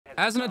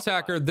As an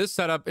attacker, this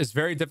setup is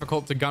very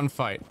difficult to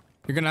gunfight.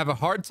 You're going to have a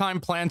hard time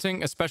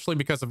planting, especially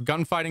because of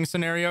gunfighting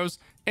scenarios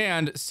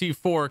and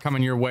C4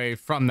 coming your way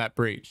from that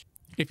breach.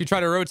 If you try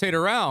to rotate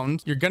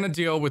around, you're going to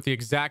deal with the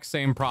exact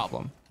same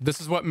problem.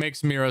 This is what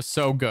makes Mira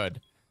so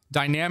good.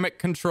 Dynamic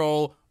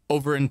control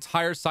over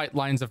entire sight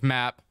lines of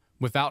map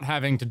without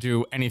having to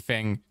do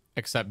anything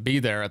except be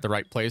there at the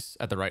right place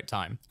at the right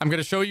time. I'm going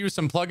to show you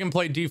some plug and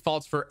play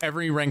defaults for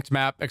every ranked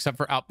map except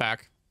for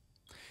Outback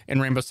in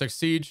Rainbow Six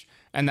Siege,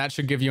 and that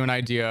should give you an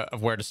idea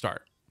of where to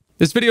start.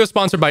 This video is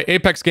sponsored by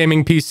Apex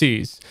Gaming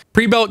PCs.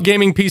 Pre-built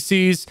gaming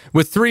PCs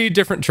with 3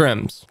 different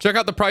trims. Check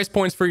out the price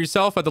points for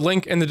yourself at the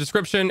link in the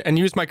description and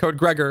use my code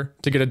Gregor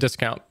to get a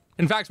discount.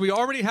 In fact, we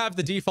already have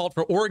the default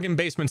for Oregon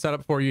basement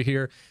setup for you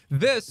here.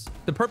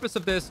 The purpose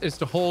of this is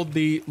to hold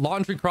the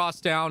laundry cross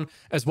down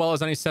as well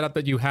as any setup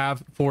that you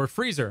have for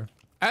freezer.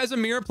 As a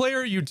Mira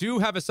player, you do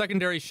have a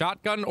secondary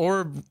shotgun,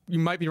 or you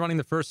might be running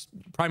the first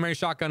primary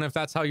shotgun if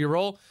that's how you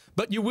roll,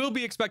 but you will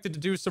be expected to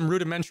do some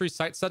rudimentary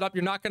sight setup.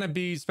 You're not going to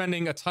be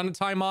spending a ton of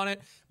time on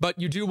it, but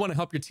you do want to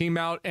help your team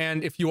out,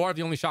 and if you are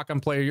the only shotgun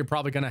player, you're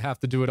probably going to have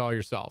to do it all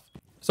yourself.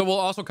 So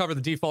we'll also cover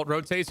the default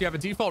rotates. You have a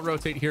default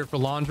rotate here for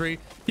laundry.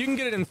 You can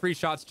get it in 3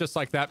 shots just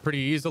like that pretty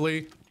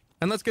easily.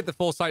 And let's get the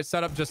full sight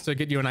setup just to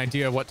get you an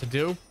idea of what to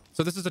do.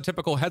 So this is a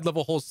typical head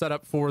level hole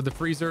setup for the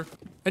freezer.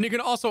 And you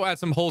can also add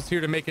some holes here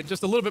to make it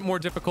just a little bit more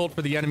difficult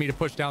for the enemy to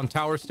push down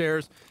tower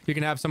stairs. You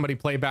can have somebody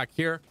play back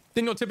here.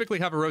 Then you'll typically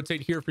have a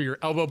rotate here for your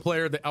elbow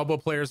player. The elbow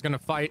player is going to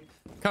fight,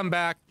 come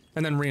back,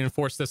 and then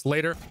reinforce this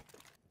later.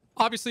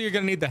 Obviously, you're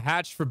going to need the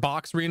hatch for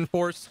box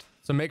reinforced.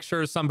 So make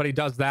sure somebody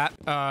does that.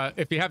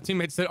 If you have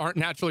teammates that aren't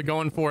naturally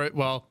going for it,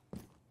 well,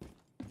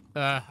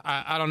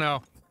 I don't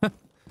know.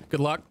 Good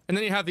luck. And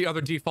then you have the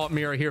other default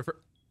Mira here for...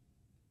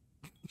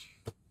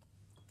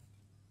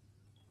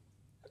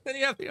 Then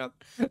you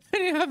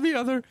have the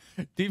other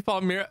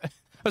default Mira.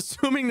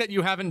 Assuming that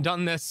you haven't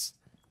done this,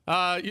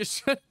 you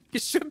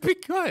should be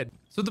good.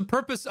 So the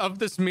purpose of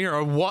this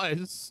Mira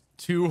was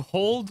to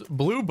hold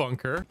blue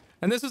bunker.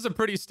 And this is a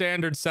pretty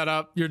standard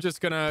setup. You're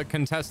just going to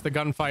contest the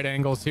gunfight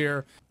angles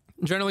here.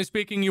 Generally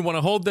speaking, you want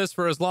to hold this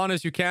for as long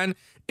as you can.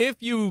 If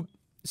you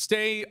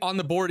stay on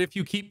the board, if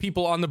you keep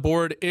people on the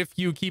board, if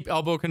you keep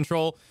elbow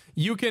control,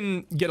 you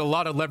can get a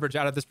lot of leverage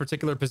out of this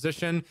particular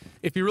position.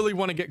 If you really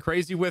want to get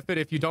crazy with it,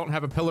 if you don't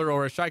have a pillar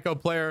or a Shiko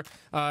player,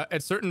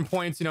 at certain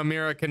points, you know,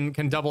 Mira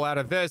can double out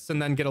of this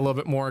and then get a little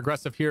bit more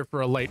aggressive here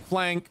for a late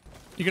flank.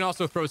 You can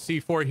also throw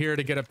C4 here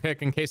to get a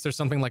pick in case there's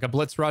something like a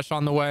blitz rush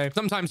on the way.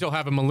 Sometimes you'll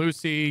have a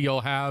Malusi,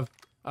 you'll have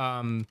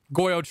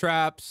Goyo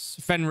traps,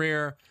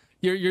 Fenrir.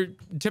 You're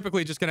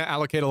typically just going to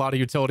allocate a lot of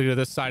utility to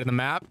this side of the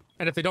map.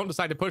 And if they don't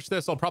decide to push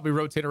this, I'll probably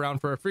rotate around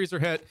for a freezer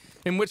hit,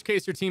 in which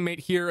case your teammate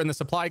here in the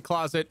supply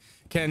closet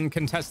can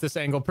contest this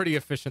angle pretty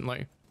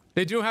efficiently.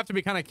 They do have to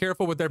be kind of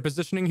careful with their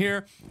positioning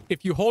here.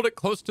 If you hold it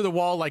close to the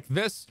wall like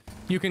this,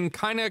 you can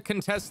kind of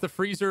contest the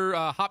freezer,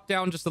 hop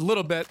down just a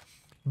little bit,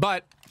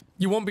 but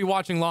you won't be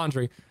watching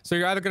laundry. So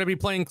you're either going to be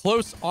playing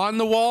close on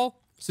the wall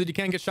so that you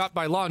can't get shot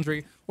by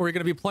laundry, or you're going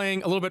to be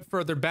playing a little bit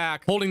further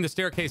back, holding the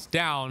staircase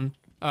down.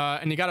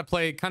 And you got to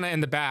play kind of in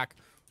the back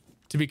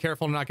to be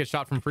careful to not get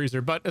shot from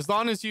freezer. But as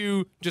long as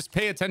you just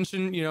pay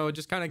attention, you know,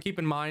 just kind of keep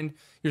in mind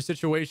your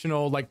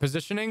situational like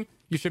positioning,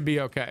 you should be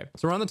okay.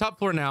 So we're on the top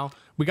floor now.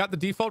 We got the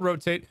default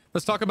rotate.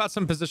 Let's talk about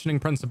some positioning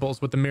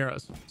principles with the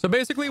Miras. So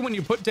basically, when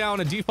you put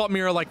down a default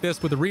Mira like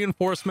this with a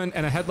reinforcement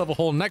and a head level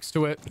hole next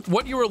to it,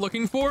 what you are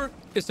looking for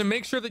is to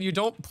make sure that you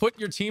don't put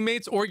your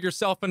teammates or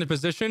yourself in a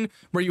position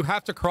where you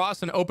have to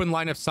cross an open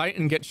line of sight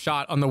and get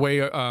shot on the way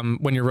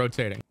when you're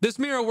rotating. This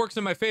Mira works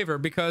in my favor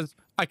because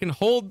I can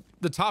hold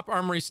the top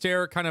armory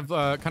stair kind of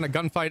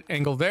gunfight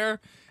angle there,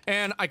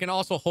 and I can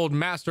also hold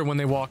master when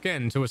they walk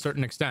in to a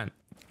certain extent.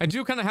 I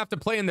do kind of have to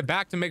play in the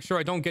back to make sure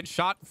I don't get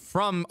shot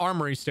from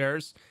armory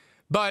stairs,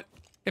 but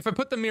if I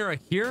put the Mira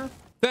here,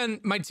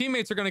 then my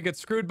teammates are going to get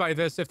screwed by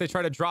this if they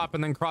try to drop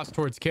and then cross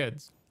towards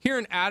kids. Here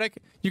in Attic,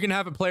 you can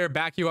have a player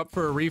back you up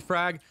for a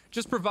refrag.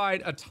 Just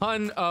provide a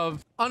ton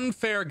of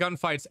unfair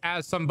gunfights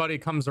as somebody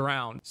comes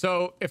around.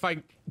 So if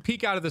I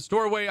peek out of this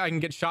doorway, I can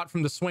get shot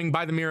from the swing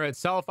by the Mira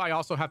itself. I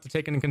also have to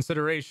take into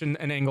consideration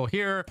an angle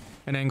here,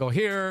 an angle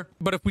here.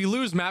 But if we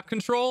lose map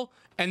control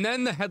and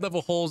then the head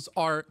level holes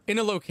are in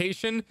a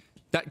location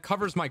that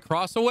covers my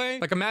cross away,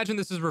 like imagine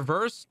this is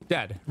reverse,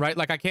 dead, right?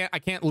 Like I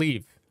can't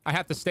leave. I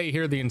have to stay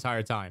here the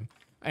entire time,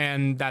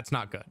 and that's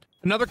not good.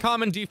 Another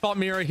common default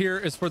Mira here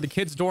is for the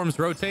kids' dorms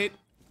rotate.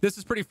 This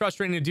is pretty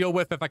frustrating to deal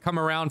with if I come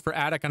around for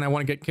Attic and I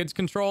want to get kids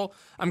control.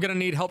 I'm going to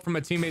need help from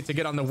a teammate to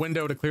get on the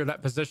window to clear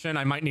that position.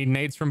 I might need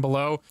nades from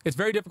below. It's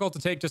very difficult to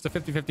take just a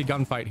 50-50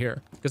 gunfight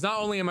here. Because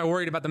not only am I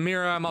worried about the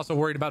Mira, I'm also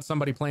worried about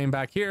somebody playing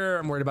back here.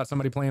 I'm worried about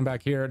somebody playing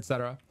back here,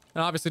 etc.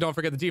 And obviously don't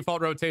forget the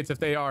default rotates if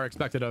they are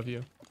expected of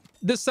you.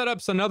 This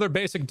setup's another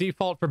basic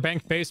default for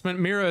banked basement.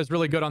 Mira is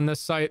really good on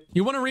this site.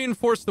 You want to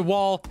reinforce the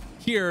wall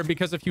here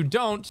because if you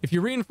don't, if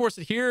you reinforce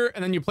it here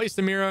and then you place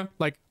the Mira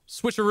like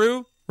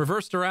switcheroo,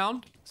 reversed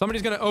around,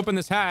 somebody's going to open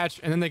this hatch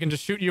and then they can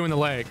just shoot you in the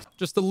leg.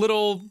 Just a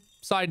little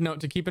side note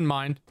to keep in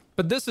mind.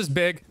 But this is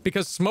big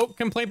because smoke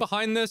can play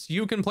behind this.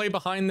 You can play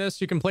behind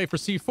this. You can play for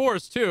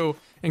C4s too,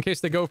 in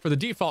case they go for the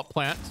default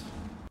plant.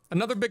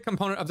 Another big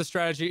component of the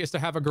strategy is to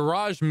have a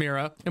garage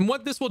Mira. And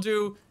what this will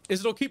do is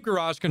it'll keep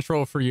garage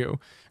control for you.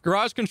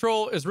 Garage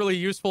control is really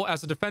useful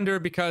as a defender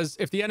because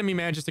if the enemy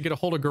manages to get a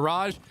hold of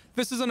garage,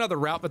 this is another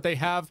route that they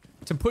have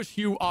to push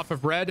you off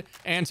of red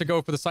and to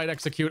go for the site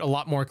execute a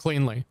lot more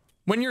cleanly.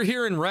 When you're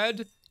here in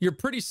red, you're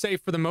pretty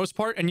safe for the most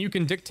part, and you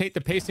can dictate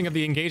the pacing of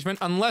the engagement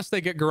unless they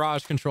get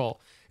garage control.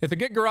 If they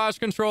get garage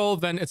control,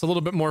 then it's a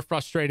little bit more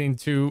frustrating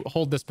to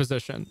hold this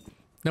position.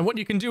 Now, what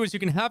you can do is you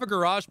can have a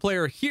garage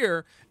player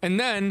here, and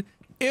then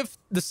if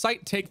the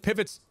site take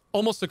pivots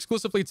almost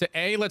exclusively to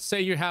A, let's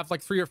say you have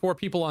like 3 or 4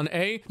 people on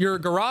A, your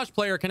garage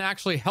player can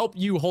actually help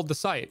you hold the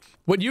site.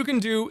 What you can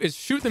do is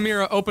shoot the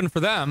Mira open for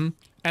them,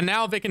 and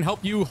now they can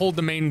help you hold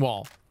the main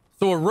wall.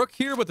 So a rook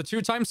here with a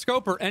 2x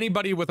scope or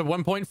anybody with a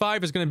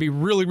 1.5 is going to be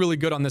really, really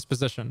good on this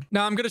position.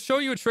 Now, I'm going to show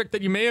you a trick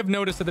that you may have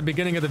noticed at the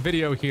beginning of the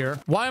video here.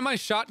 Why am I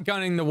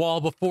shotgunning the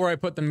wall before I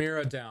put the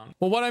Mira down?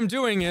 Well, what I'm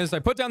doing is I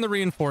put down the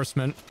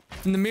reinforcement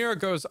and the Mira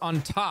goes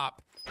on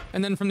top.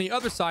 And then from the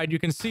other side, you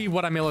can see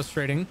what I'm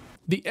illustrating.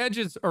 The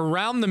edges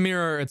around the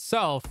mirror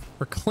itself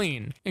are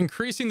clean,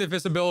 increasing the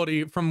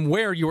visibility from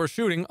where you are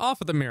shooting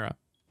off of the Mira.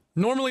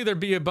 Normally, there'd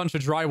be a bunch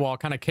of drywall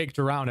kind of caked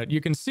around it.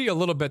 You can see a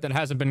little bit that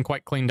hasn't been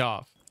quite cleaned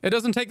off. It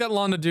doesn't take that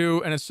long to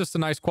do, and it's just a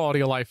nice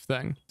quality of life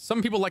thing.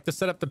 Some people like to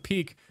set up the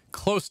peak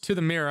close to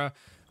the Mira,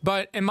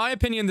 but in my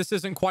opinion, this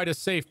isn't quite as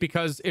safe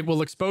because it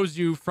will expose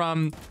you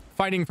from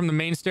fighting from the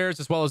main stairs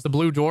as well as the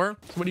blue door.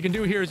 So what you can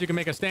do here is you can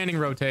make a standing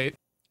rotate,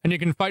 and you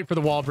can fight for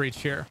the wall breach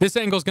here. This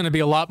angle is going to be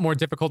a lot more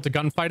difficult to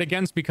gunfight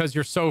against because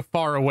you're so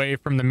far away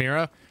from the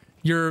Mira.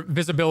 Your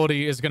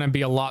visibility is going to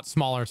be a lot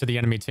smaller to the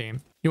enemy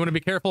team. You want to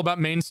be careful about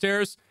main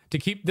stairs. To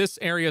keep this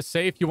area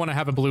safe, you want to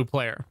have a blue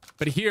player.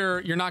 But here,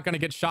 you're not going to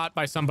get shot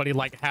by somebody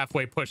like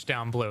halfway pushed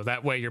down blue.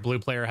 That way, your blue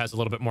player has a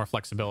little bit more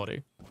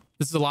flexibility.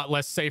 This is a lot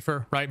less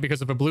safer, right?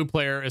 Because if a blue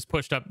player is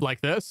pushed up like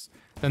this,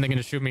 then they can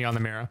just shoot me on the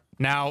Mira.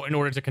 Now, in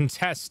order to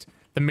contest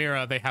the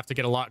Mira, they have to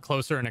get a lot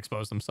closer and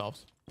expose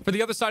themselves. For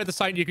the other side of the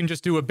site, you can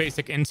just do a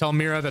basic intel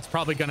Mira that's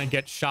probably going to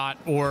get shot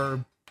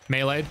or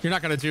meleeed. You're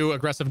not going to do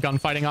aggressive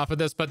gunfighting off of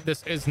this, but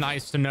this is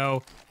nice to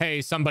know, hey,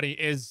 somebody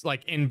is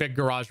like in big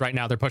garage right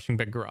now. They're pushing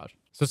big garage.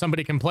 So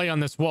somebody can play on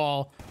this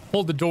wall,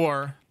 hold the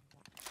door,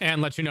 and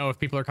let you know if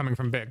people are coming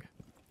from big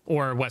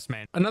or west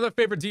main. Another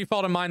favorite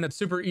default of mine that's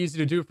super easy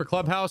to do for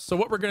Clubhouse. So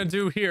what we're going to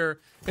do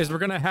here is we're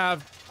going to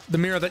have the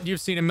Mira that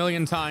you've seen a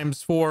million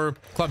times for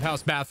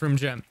Clubhouse bathroom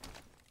gym.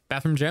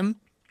 Bathroom gym?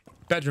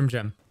 Bedroom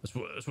gym.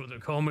 That's what they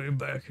call me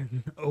back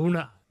in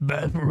 09.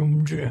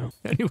 Bathroom gym.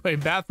 Anyway,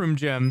 bathroom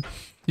gym.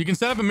 You can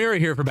set up a Mira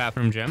here for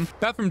bathroom gym.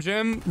 Bathroom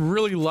gym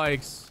really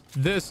likes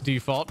this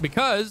default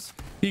because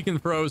he can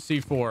throw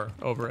C4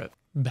 over it.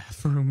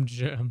 Bathroom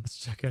gym. Let's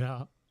check it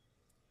out.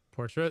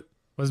 Portrait.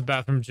 What does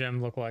bathroom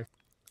gym look like?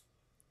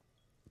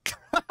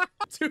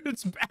 Dude,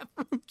 it's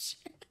bathroom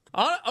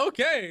gym.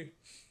 Okay.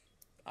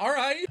 All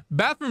right.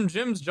 Bathroom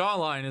gym's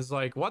jawline is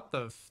like, what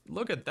the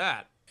look at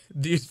that.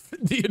 The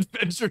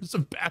adventures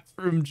of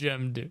bathroom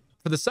gym, dude.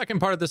 For the second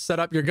part of this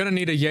setup, you're going to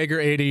need a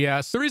Jaeger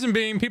ADS. The reason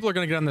being, people are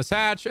going to get on this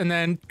hatch and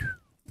then,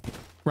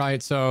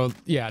 right? So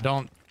yeah,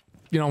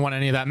 you don't want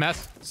any of that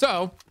mess.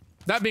 So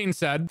that being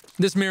said,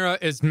 this Mira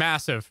is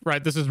massive,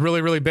 right? This is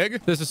really, really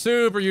big. This is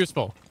super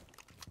useful.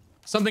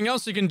 Something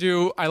else you can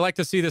do, I like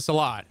to see this a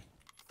lot.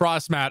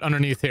 Frost mat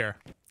underneath here.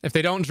 If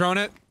they don't drone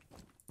it,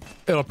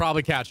 it'll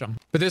probably catch them.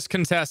 But this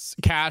contests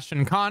cash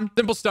and con.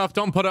 Simple stuff.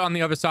 Don't put it on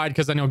the other side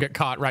because then you'll get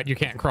caught, right? You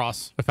can't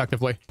cross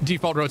effectively.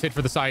 Default rotate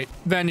for the site.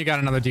 Then you got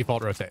another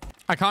default rotate.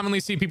 I commonly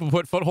see people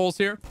put footholes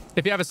here.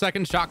 If you have a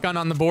second shotgun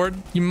on the board,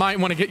 you might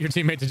want to get your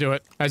teammate to do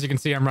it. As you can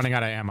see, I'm running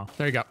out of ammo.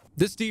 There you go.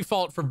 This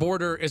default for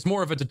border is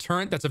more of a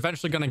deterrent that's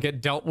eventually going to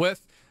get dealt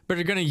with, but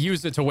you're going to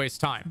use it to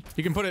waste time.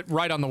 You can put it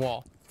right on the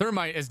wall.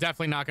 Thermite is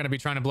definitely not going to be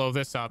trying to blow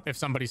this up if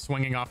somebody's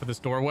swinging off of this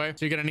doorway.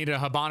 So you're going to need a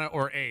Habana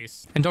or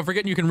Ace. And don't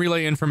forget you can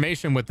relay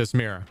information with this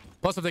Mira.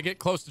 Plus, if they get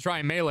close to try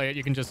and melee it,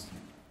 you can just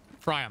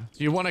fry them.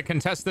 So you want to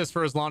contest this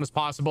for as long as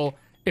possible.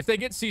 If they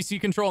get CC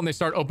control and they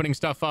start opening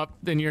stuff up,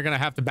 then you're going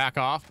to have to back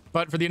off.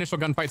 But for the initial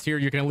gunfights here,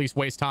 you can at least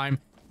waste time.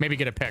 Maybe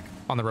get a pick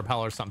on the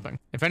rappel or something.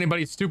 If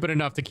anybody's stupid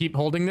enough to keep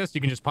holding this,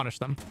 you can just punish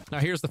them. Now,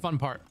 here's the fun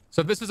part.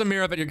 So this is a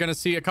Mira that you're going to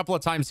see a couple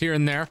of times here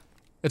and there.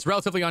 It's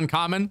relatively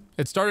uncommon.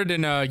 It started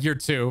in year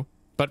 2,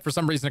 but for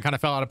some reason it kind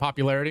of fell out of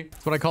popularity.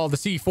 It's what I call the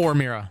C4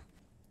 Mira.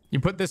 You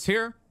put this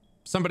here,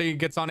 somebody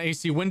gets on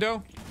AC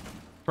window,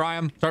 fry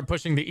them, start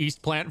pushing the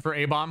east plant for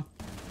A-bomb,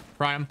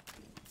 fry them,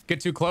 get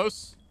too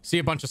close, see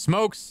a bunch of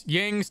smokes,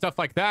 ying, stuff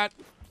like that,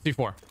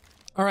 C4.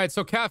 All right,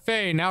 so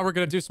Kafe, now we're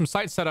going to do some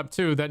site setup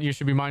too that you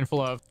should be mindful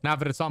of now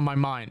that it's on my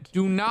mind.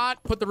 Do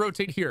not put the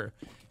rotate here.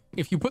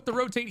 If you put the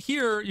rotate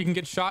here, you can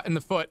get shot in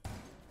the foot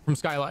from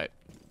Skylight.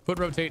 Put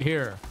rotate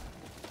here.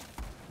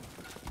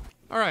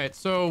 All right,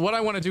 so what I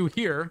want to do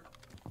here,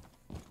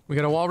 we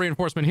got a wall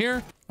reinforcement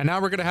here, and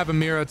now we're going to have a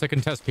Mira to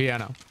contest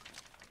piano.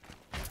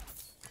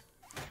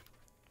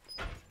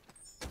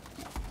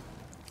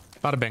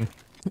 Bada bing.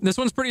 This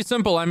one's pretty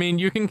simple. I mean,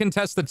 you can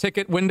contest the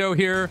ticket window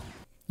here.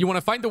 You want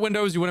to fight the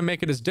windows. You want to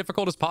make it as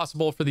difficult as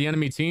possible for the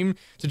enemy team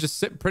to just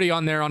sit pretty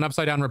on there on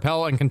upside down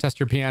rappel and contest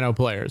your piano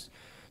players.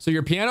 So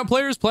your piano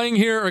players playing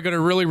here are going to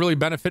really, really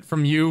benefit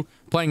from you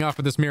playing off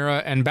of this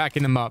Mira and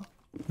backing them up.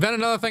 Then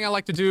another thing I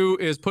like to do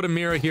is put a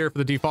Mira here for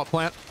the default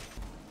plant.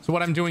 So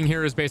what I'm doing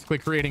here is basically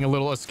creating a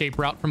little escape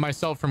route for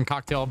myself from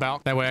cocktail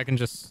bout. That way I can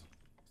just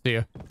see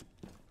ya.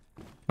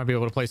 Might be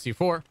able to play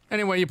C4.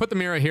 Anyway, you put the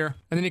Mira here,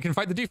 and then you can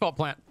fight the default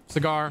plant.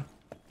 Cigar.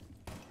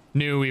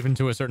 New, even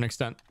to a certain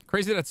extent.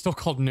 Crazy that it's still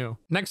called new.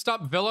 Next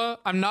up, Villa.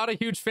 I'm not a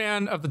huge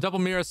fan of the double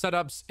Mira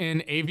setups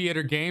in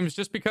Aviator games,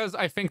 just because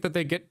I think that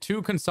they get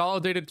too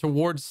consolidated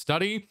towards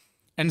study.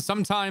 And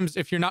sometimes,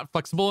 if you're not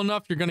flexible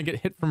enough, you're going to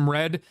get hit from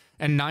red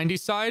and 90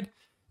 side.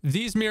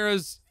 These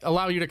Miras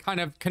allow you to kind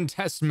of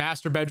contest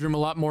master bedroom a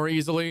lot more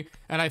easily,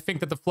 and I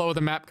think that the flow of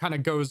the map kind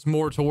of goes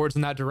more towards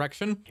in that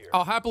direction.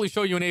 I'll happily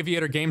show you an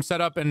Aviator game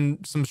setup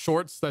and some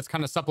shorts that's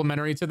kind of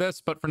supplementary to this,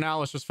 but for now,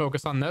 let's just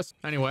focus on this.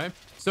 Anyway,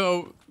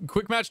 so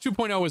Quick Match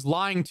 2.0 is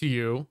lying to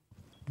you.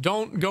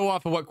 Don't go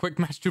off of what Quick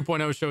Match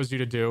 2.0 shows you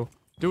to do.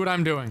 Do what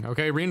I'm doing,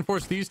 okay?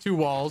 Reinforce these two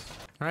walls,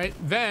 all right?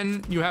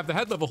 Then you have the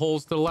head level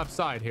holes to the left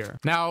side here.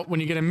 Now, when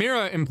you get a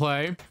Mira in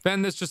play,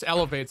 then this just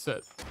elevates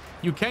it.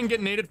 You can get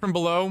naded from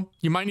below.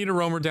 You might need a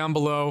roamer down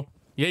below.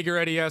 Jaeger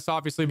ADS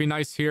obviously be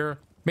nice here.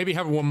 Maybe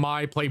have a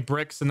Wamai play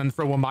bricks and then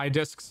throw Wamai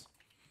discs.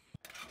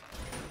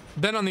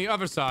 Then on the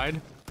other side,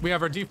 we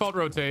have our default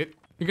rotate.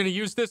 You're going to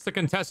use this to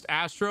contest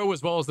Astro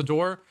as well as the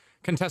door,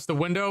 contest the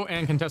window,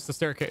 and contest the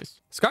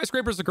staircase.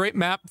 Skyscraper is a great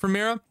map for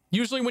Mira.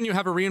 Usually when you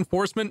have a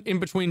reinforcement in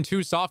between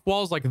two soft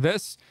walls like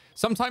this,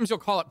 sometimes you'll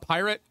call it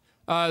pirate.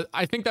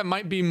 I think that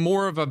might be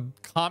more of a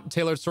comp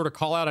tailored sort of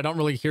call out. I don't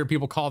really hear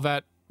people call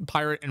that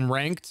pirate and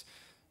ranked.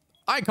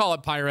 I call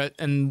it pirate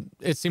and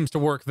it seems to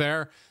work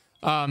there.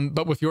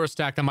 But with your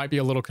stack, that might be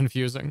a little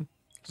confusing.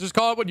 So just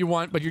call it what you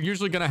want, but you're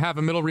usually going to have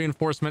a middle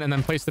reinforcement and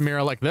then place the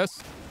Mira like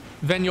this.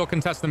 Then you'll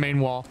contest the main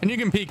wall. And you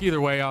can peek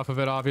either way off of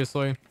it,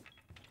 obviously.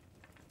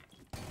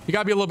 You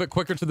gotta be a little bit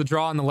quicker to the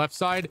draw on the left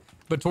side,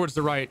 but towards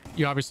the right,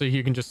 you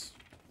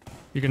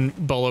can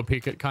bolo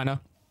peek it, kind of.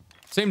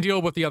 Same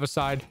deal with the other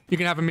side. You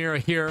can have a Mira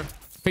here,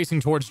 facing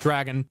towards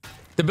Dragon.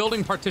 The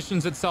building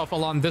partitions itself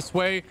along this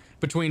way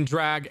between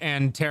Drag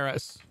and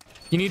Terrace.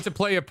 You need to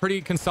play a pretty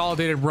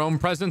consolidated roam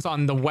presence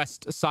on the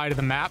west side of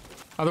the map.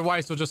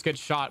 Otherwise, you'll just get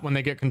shot when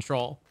they get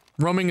control.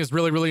 Roaming is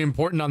really, really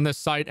important on this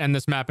site and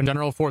this map in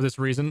general for this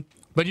reason.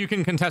 But you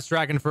can contest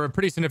Dragon for a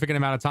pretty significant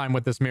amount of time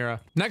with this Mira.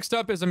 Next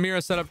up is a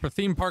Mira setup for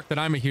Theme Park that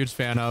I'm a huge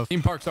fan of.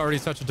 Theme Park's already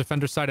such a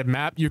defender-sided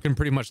map, you can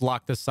pretty much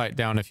lock this site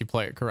down if you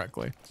play it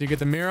correctly. So you get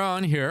the Mira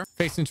on here,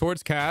 facing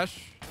towards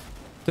Cash.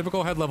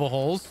 Typical head level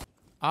holes.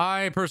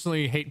 I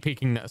personally hate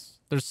peeking this.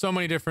 There's so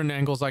many different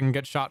angles I can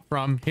get shot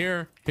from.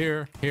 Here,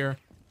 here, here.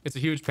 It's a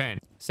huge pain.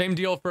 Same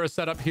deal for a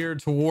setup here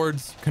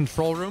towards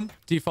control room.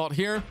 Default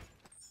here.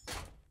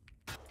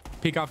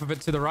 Peek off of it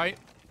to the right.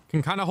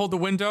 Can kind of hold the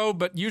window,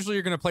 but usually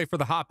you're going to play for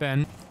the hop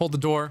in. Hold the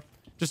door.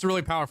 Just a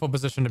really powerful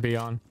position to be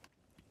on.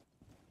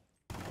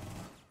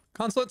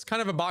 Consulate's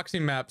kind of a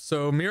boxing map,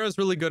 so Mira's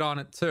really good on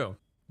it too.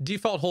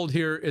 Default hold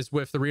here is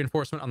with the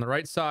reinforcement on the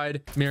right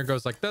side. Mira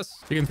goes like this.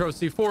 You can throw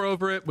C4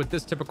 over it with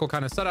this typical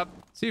kind of setup.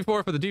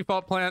 C4 for the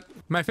default plant.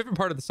 My favorite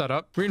part of the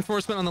setup.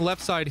 Reinforcement on the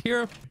left side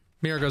here.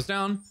 Mira goes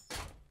down.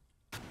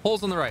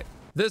 Holes on the right.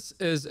 This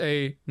is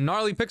a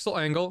gnarly pixel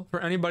angle for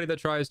anybody that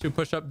tries to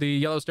push up the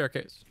yellow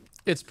staircase.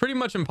 It's pretty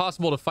much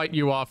impossible to fight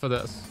you off of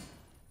this.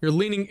 You're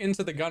leaning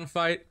into the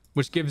gunfight,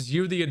 which gives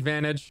you the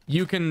advantage.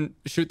 You can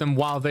shoot them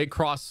while they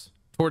cross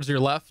towards your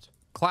left.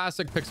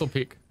 Classic pixel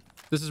peek.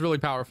 This is really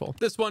powerful.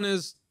 This one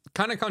is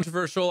kind of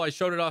controversial. I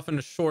showed it off in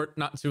a short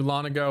not too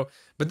long ago,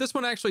 but this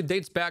one actually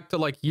dates back to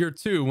like year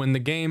 2 when the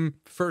game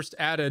first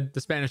added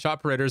the Spanish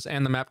operators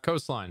and the map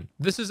Coastline.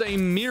 This is a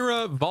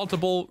Mira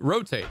vaultable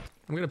rotate.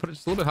 I'm going to put it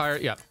just a little bit higher.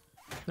 Yeah,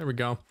 there we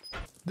go.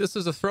 This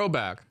is a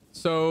throwback.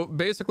 So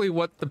basically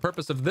what the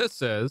purpose of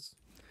this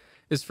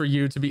is for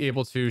you to be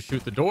able to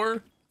shoot the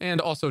door and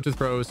also to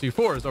throw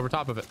C4s over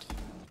top of it.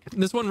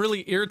 This one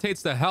really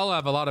irritates the hell out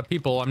of a lot of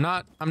people. I'm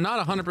not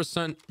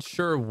 100%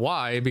 sure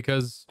why,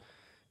 because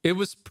it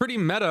was pretty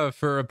meta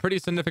for a pretty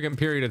significant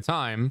period of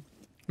time.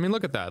 I mean,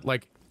 look at that.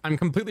 Like, I'm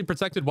completely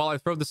protected while I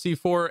throw the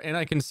C4 and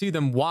I can see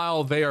them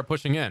while they are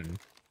pushing in.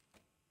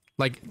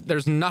 Like,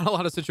 there's not a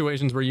lot of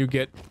situations where you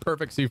get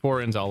perfect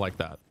C4 intel like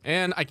that.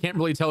 And I can't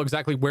really tell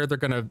exactly where they're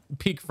going to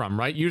peek from,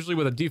 right? Usually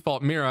with a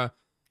default Mira,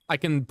 I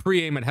can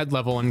pre-aim at head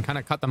level and kind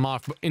of cut them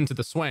off into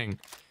the swing.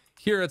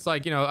 Here, it's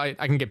like, you know, I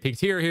can get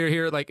peeked here, here,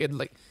 here.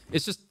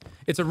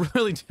 It's a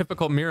really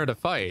difficult Mira to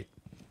fight.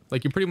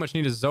 Like, you pretty much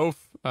need a Zoph,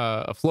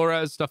 a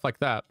Flores, stuff like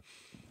that.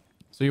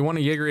 So you want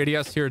a Jaeger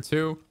ADS here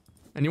too.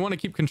 And you want to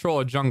keep control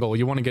of jungle.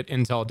 You want to get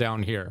intel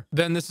down here.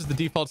 Then this is the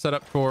default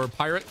setup for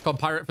Pirate, called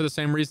Pirate for the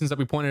same reasons that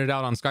we pointed it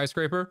out on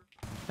Skyscraper.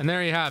 And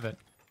there you have it.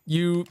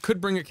 You could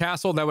bring a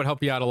castle. That would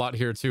help you out a lot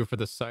here too for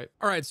this site.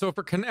 All right, so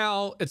for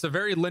Kanal, it's a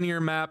very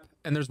linear map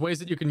and there's ways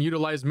that you can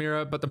utilize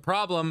Mira, but the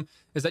problem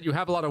is that you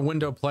have a lot of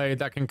window play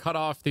that can cut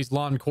off these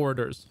lawn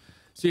corridors.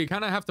 So you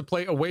kind of have to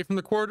play away from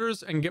the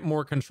corridors and get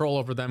more control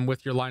over them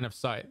with your line of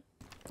sight.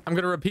 I'm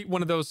going to repeat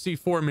one of those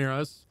C4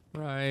 Miras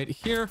right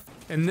here.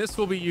 And this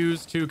will be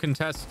used to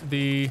contest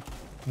the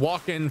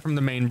walk-in from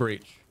the main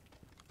breach.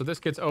 So this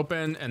gets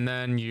open and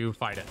then you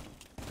fight it.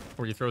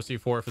 Or you throw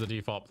C4 for the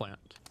default plant.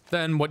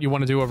 Then what you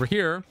want to do over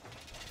here,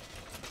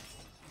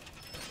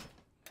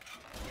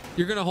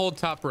 you're going to hold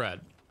top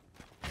red.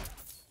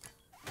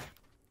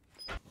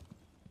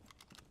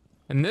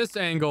 And this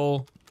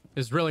angle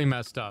is really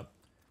messed up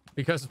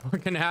because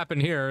what can happen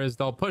here is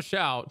they'll push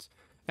out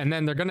and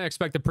then they're going to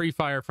expect a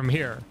pre-fire from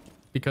here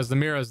because the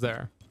Mira's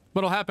there.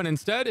 What'll happen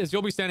instead is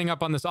you'll be standing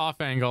up on this off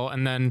angle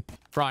and then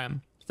fry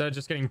them instead of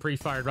just getting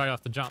pre-fired right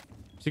off the jump.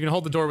 So you can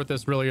hold the door with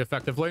this really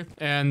effectively,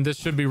 and this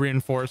should be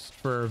reinforced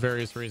for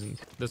various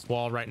reasons. This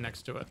wall right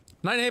next to it.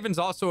 Nighthaven's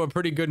also a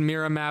pretty good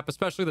Mira map,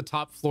 especially the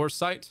top floor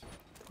site.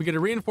 We get a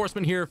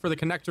reinforcement here for the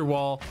connector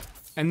wall,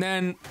 and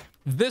then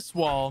this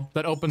wall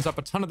that opens up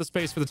a ton of the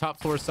space for the top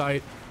floor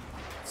site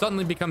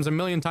suddenly becomes a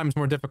million times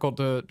more difficult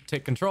to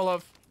take control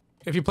of.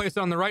 If you place it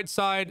on the right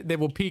side, they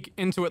will peek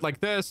into it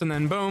like this, and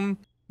then boom.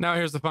 Now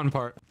here's the fun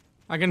part.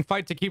 I can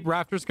fight to keep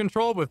rafters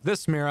control with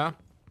this Mira.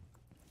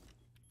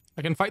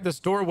 I can fight this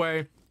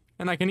doorway,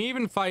 and I can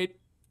even fight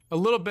a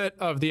little bit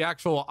of the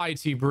actual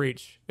IT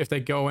breach if they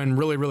go in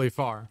really, really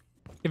far.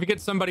 If you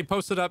get somebody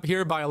posted up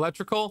here by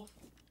electrical,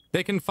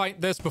 they can fight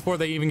this before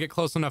they even get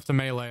close enough to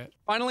melee it.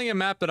 Finally, a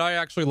map that I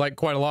actually like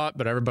quite a lot,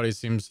 but everybody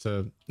seems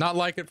to not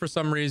like it for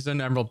some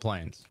reason, Emerald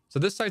Plains. So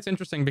this site's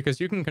interesting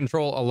because you can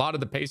control a lot of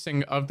the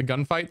pacing of the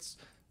gunfights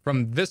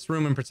from this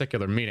room in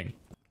particular, meeting.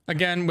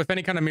 Again, with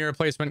any kind of Mira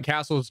placement,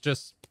 Castle is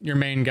just your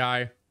main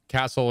guy.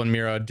 Castle and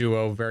Mira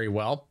duo very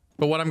well.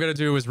 But what I'm going to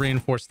do is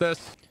reinforce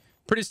this.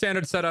 Pretty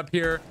standard setup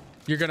here.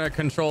 You're going to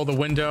control the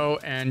window,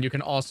 and you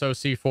can also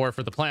C4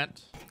 for the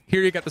plant.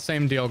 Here you got the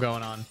same deal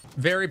going on.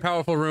 Very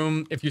powerful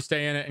room. If you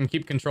stay in it and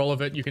keep control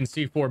of it, you can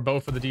C4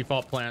 both of the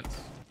default plants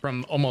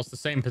from almost the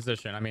same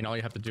position. I mean, all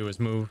you have to do is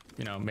move,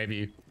 you know,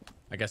 maybe,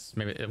 I guess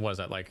maybe it was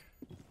at like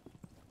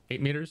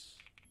 8 meters?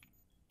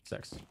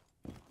 6.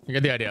 You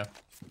get the idea.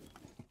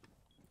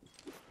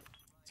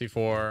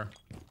 C4.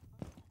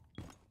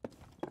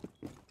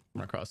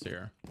 I'm across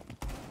here.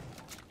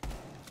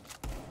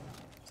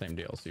 Same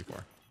deal,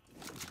 C4.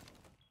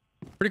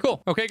 Pretty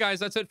cool. Okay, guys,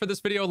 that's it for this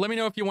video. Let me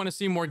know if you want to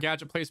see more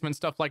gadget placement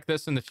stuff like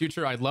this in the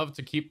future. I'd love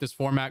to keep this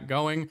format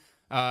going,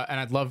 and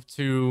I'd love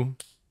to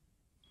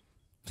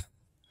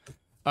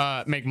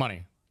make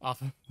money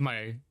off of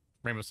my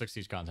Rainbow Six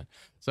Siege content.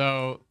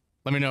 So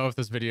let me know if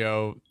this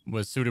video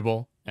was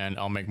suitable, and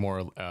I'll make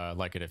more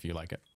like it if you like it.